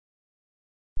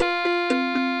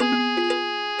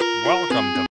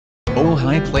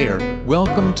hi player,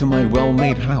 welcome to my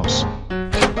well-made house. Do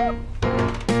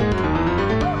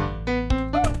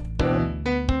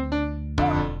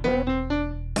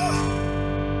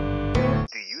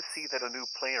you see that a new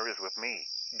player is with me?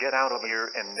 Get out of here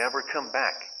and never come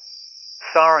back.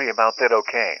 Sorry about that,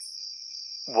 okay?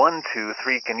 1, 2,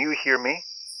 3, can you hear me?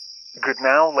 Good,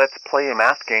 now let's play a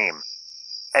math game.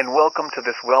 And welcome to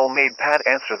this well-made pad.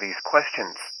 Answer these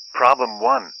questions. Problem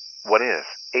 1. What is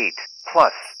 8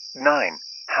 plus 9?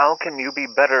 How can you be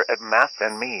better at math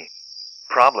than me?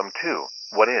 Problem 2.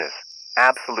 What is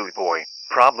absolute boy?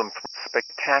 Problem 3.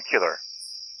 Spectacular.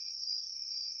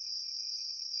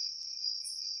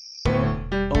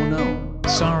 Oh no,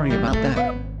 sorry about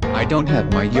that. I don't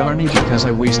have my yarny because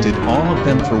I wasted all of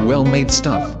them for well-made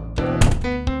stuff.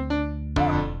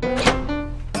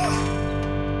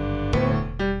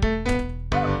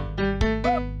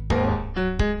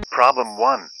 Problem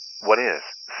 1. What is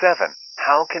 7?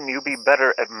 How can you be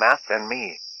better at math than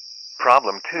me?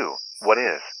 Problem 2. What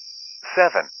is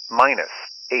 7 minus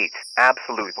 8?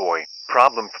 Absolute boy.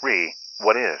 Problem 3.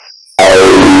 What is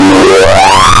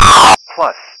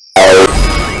plus?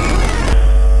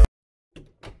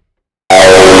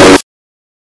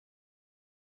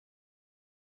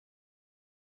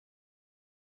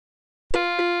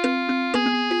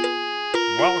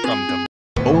 Welcome to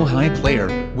Oh hi player,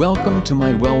 welcome to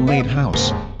my well-made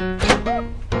house.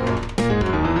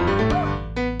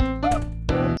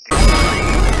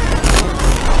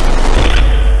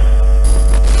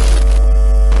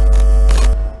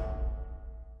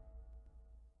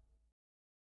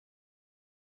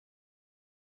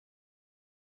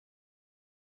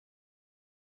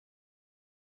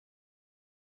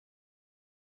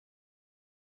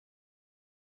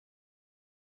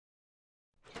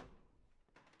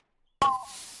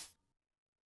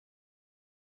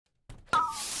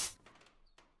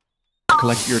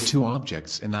 Collect your 2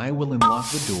 objects and I will unlock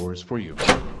the doors for you.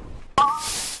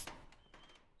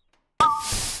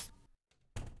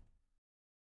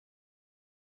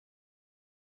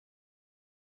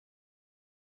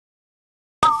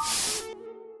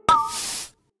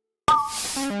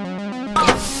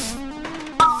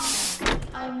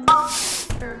 I'm not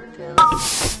purple.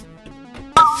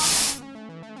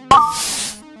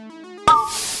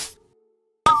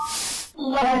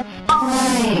 Let's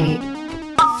play.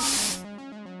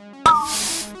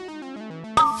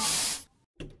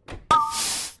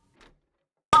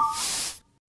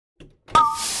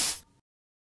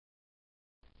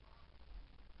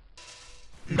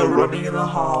 No running in the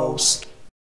house.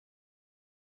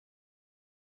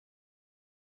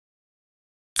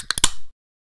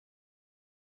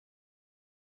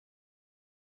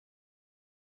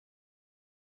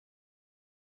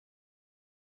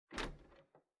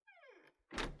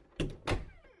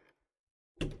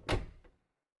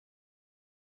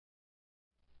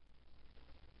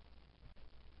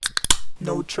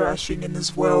 No trashing in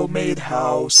this well-made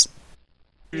house.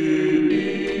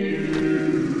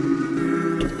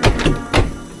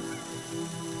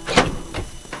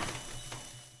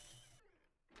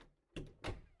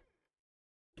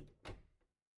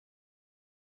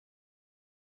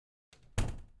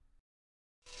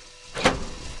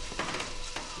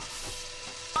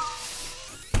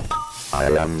 I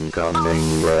am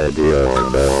coming, ready or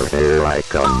no, here I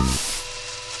come.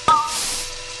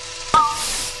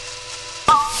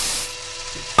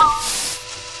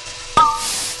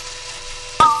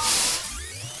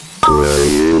 Will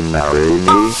you marry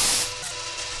me?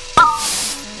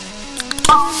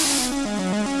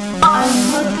 I'm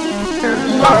looking for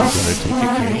love.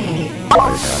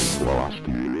 I have lost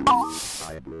you.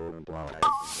 I don't like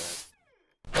that.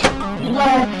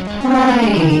 Let's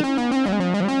play.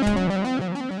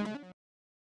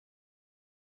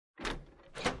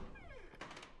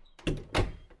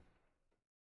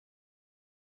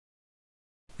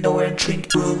 No entering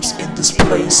rooms in this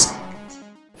place.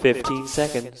 15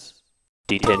 seconds.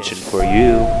 Detention for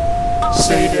you.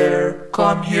 Stay there.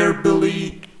 Come here,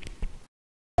 Billy.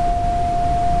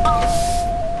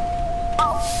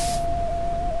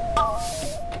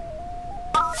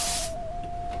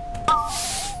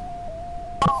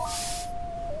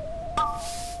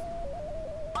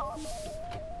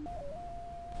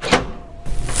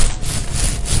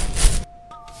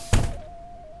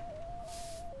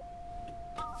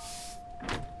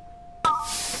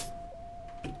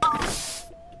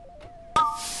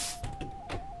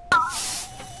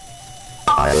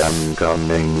 I am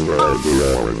coming, ready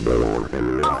or no,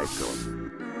 here I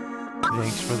come.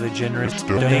 Thanks for the generous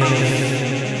donation.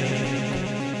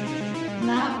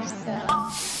 Mouse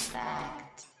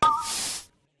fact.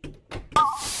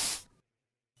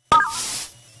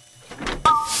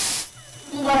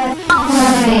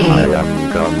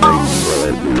 am coming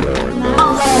ready or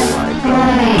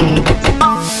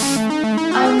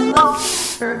I'm looking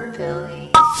for Billy.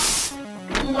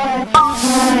 Let's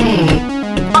play.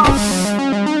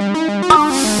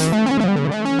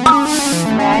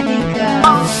 Ready, go.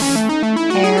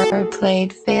 Airplane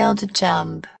failed to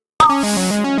jump. 1,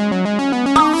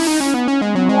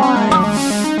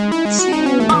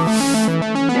 2,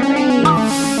 3,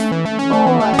 4.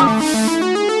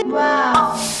 Wow,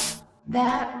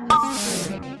 that was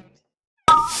great.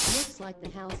 Looks like the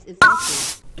house is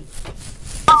empty.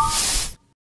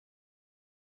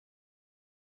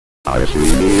 I see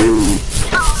you.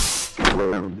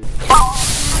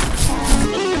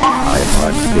 I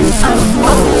must be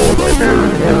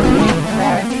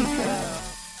Ready, go.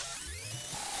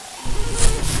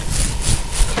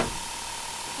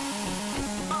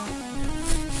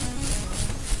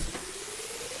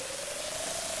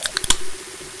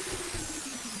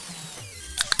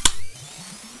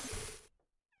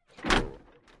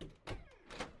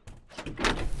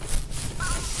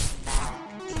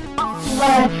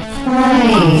 Let's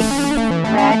play.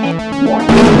 Ready,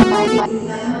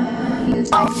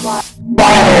 use my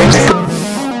wires.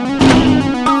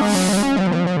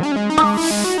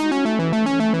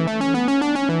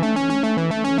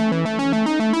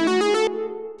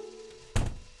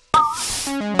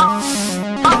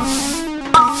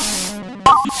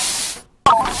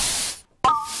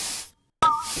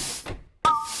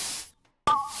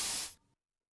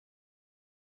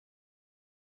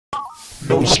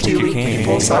 No stealing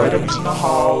people's items in the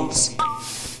halls.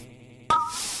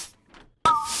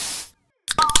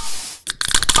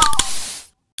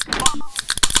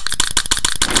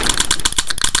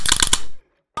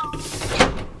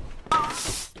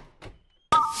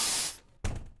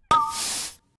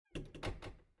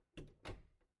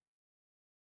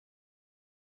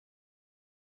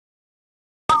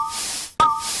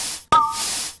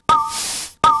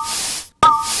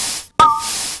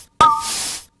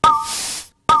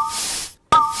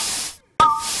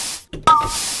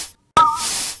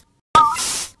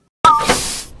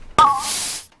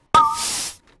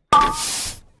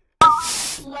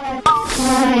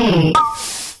 Play.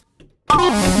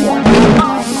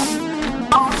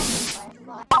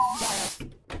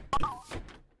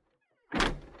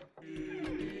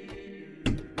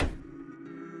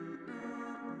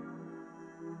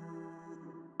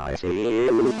 I see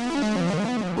you.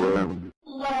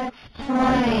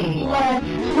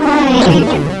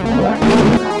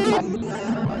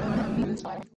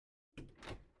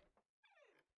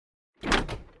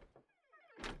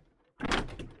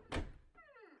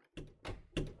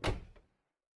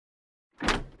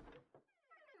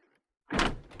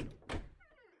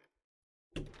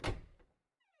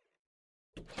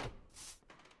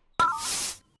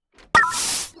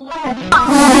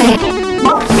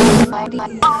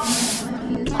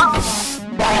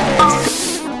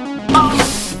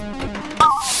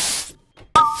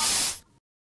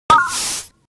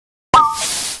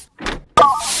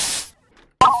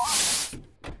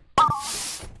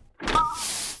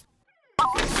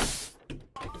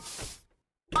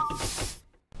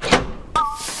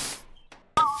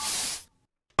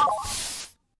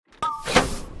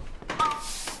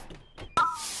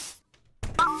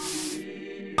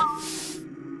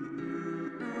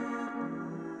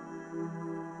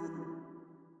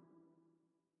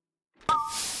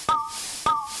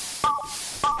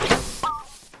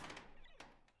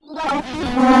 Let's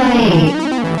play.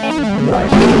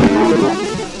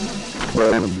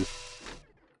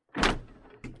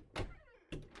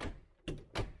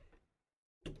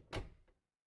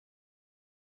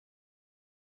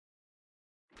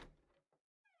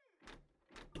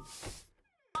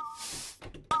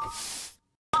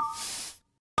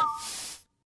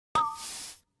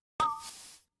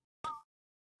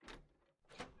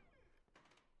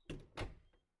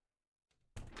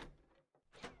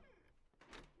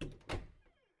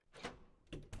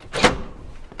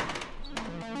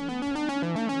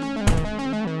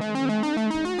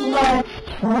 Let's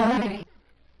play.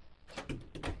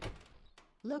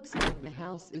 Looks like the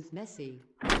house is messy.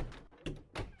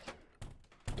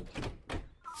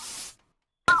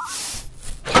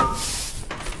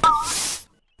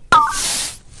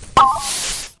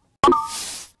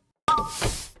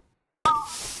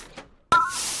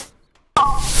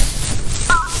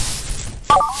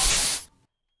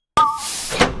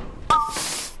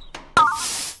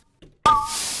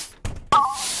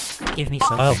 Give me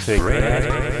some. I'll take that.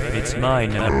 It's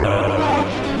mine now.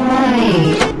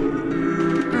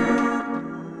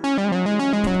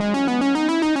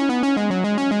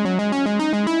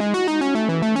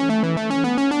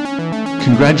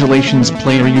 Congratulations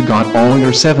player, you got all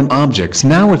your 7 objects.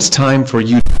 Now it's time for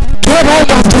you. Get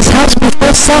out of this house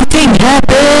before something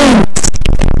happens!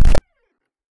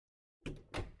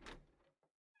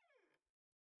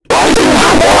 Why do you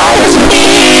have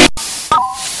me?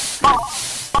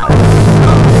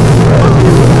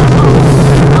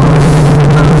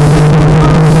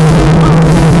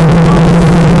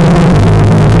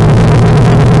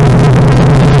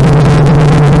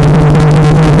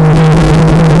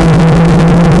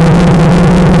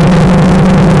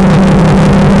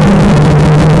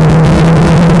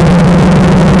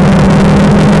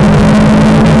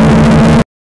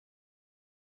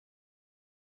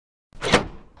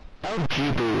 Oh,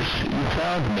 jeepers, you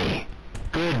found me.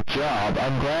 Good job,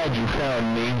 I'm glad you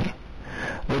found me.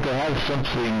 Look, I have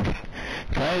something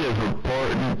kind of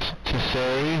important to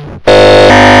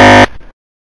say.